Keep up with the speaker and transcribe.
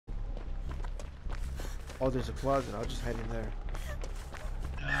Oh, there's a closet. I'll just hide in there.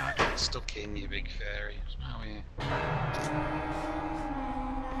 I got stuck in, you big fairy. Oh, yeah.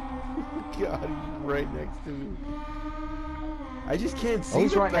 God, he's right next to me. I just can't see Oh,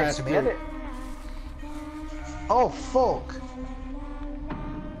 he's the right next to me, bastard. edit. Oh, fuck.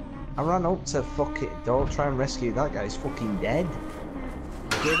 I ran up to fuck it. Don't try and rescue that guy. He's fucking dead.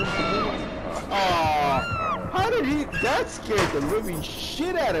 Oh, how did he? That scared the living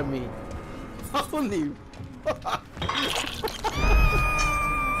shit out of me. Holy fuck.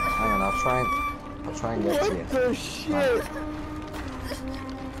 Hang on, I'll try and get to you. What the shit?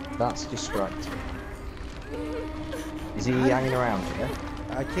 That's distracting. Is he hanging around here?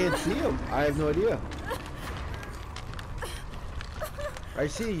 I can't see him. I have no idea. I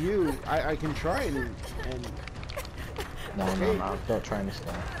see you. I can try and No, don't try and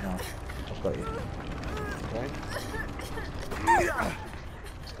start. No, I've got you. okay.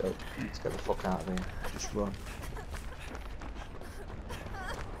 Let's get the fuck out of here. Just run.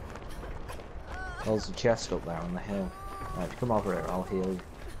 There's a chest up there on the hill. Right, if you come over here, I'll heal you.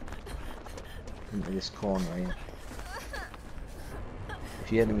 Into this corner here.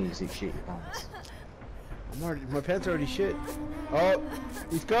 If you hear the music, shit your pants. My pants are already shit. Oh,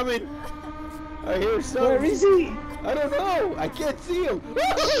 he's coming. I hear something. Where is he? I don't know. I can't see him.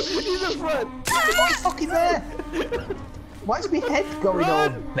 He's in front. Oh, he's fucking there. Why is my head going all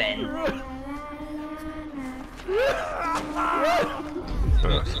bent? Run.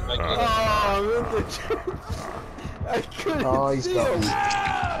 Oh, I couldn't He's see got him. me.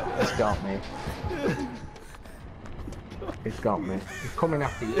 He's got me. He's got me. He's coming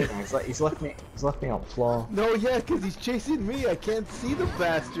after you. He's left me on the floor. No, yeah, because he's chasing me. I can't see the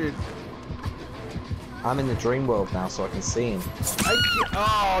bastard. I'm in the dream world now, so I can see him.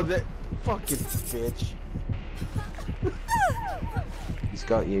 Oh, that fucking bitch. He's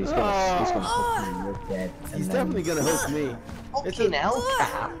got you. He's gonna hook you. You're dead. He's definitely gonna hook me. Fucking hell,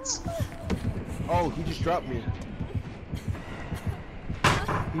 cat. Oh, he just dropped me.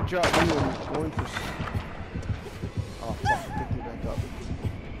 He dropped me and he's going for. Oh fuck! Pick me back up.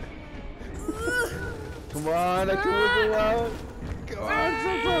 Come on, I can wiggle out. Come on,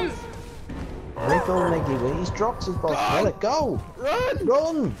 so close. Wiggle, Miggy. He's dropped us both. Let it go. Run!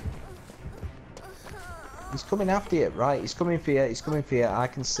 Run! He's coming after you, right? He's coming for you. He's coming for you. I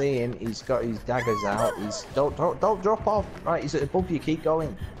can see him. He's got his daggers out. Don't drop off. Right, he's above you. Keep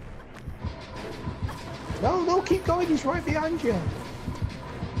going. No, keep going. He's right behind you.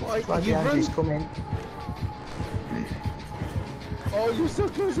 Why? Right behind you. He's coming. Oh, you're so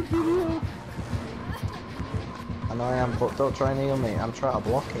close to beating me up. I know I am, but don't try and heal me. I'm trying to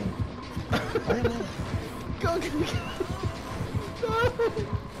block him. Go.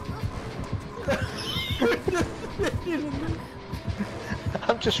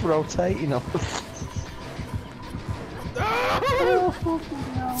 I'm just rotating up. Oh, fucking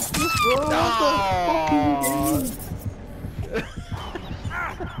hell. Just roll the fucking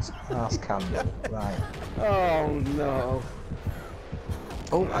That's Camden. Right. Oh no.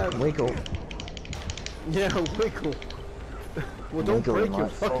 Oh, I can wiggle. Yeah, wiggle. Well, don't Wiggling break your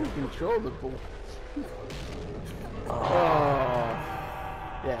like fucking fuck. controller, bull. Oh.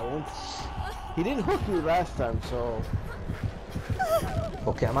 Yeah, once. He didn't hook me last time, so.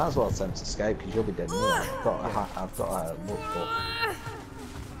 Okay, I might as well attempt to escape because you'll be dead anyway. I've got a look for.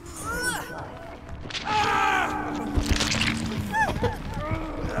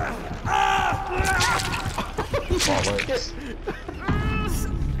 Bollocks.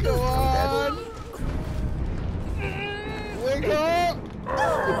 Go on! Wiggle!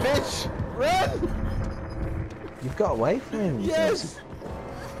 You bitch! Run! You've got away from him. Yes!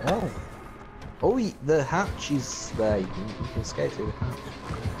 Oh. Oh, the hatch is there. You can escape through the hatch.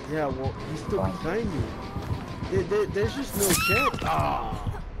 Yeah, well, he's still Fine. behind you. There's just no chance.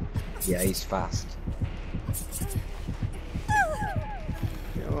 Ah! Yeah, he's fast.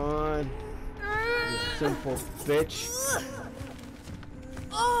 Come on. You simple bitch.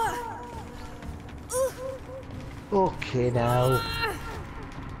 Okay, now.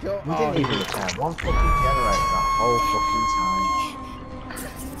 Go We didn't even have one fucking generator that whole fucking time.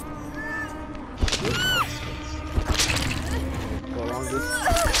 Go along this.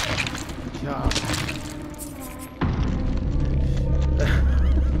 Job.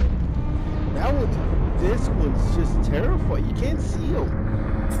 This one's just terrifying. You can't see him.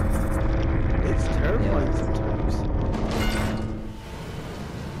 It's terrifying sometimes.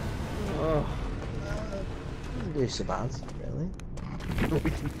 Oh. Didn't do so bad, really.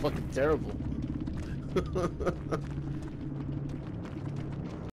 Fucking terrible.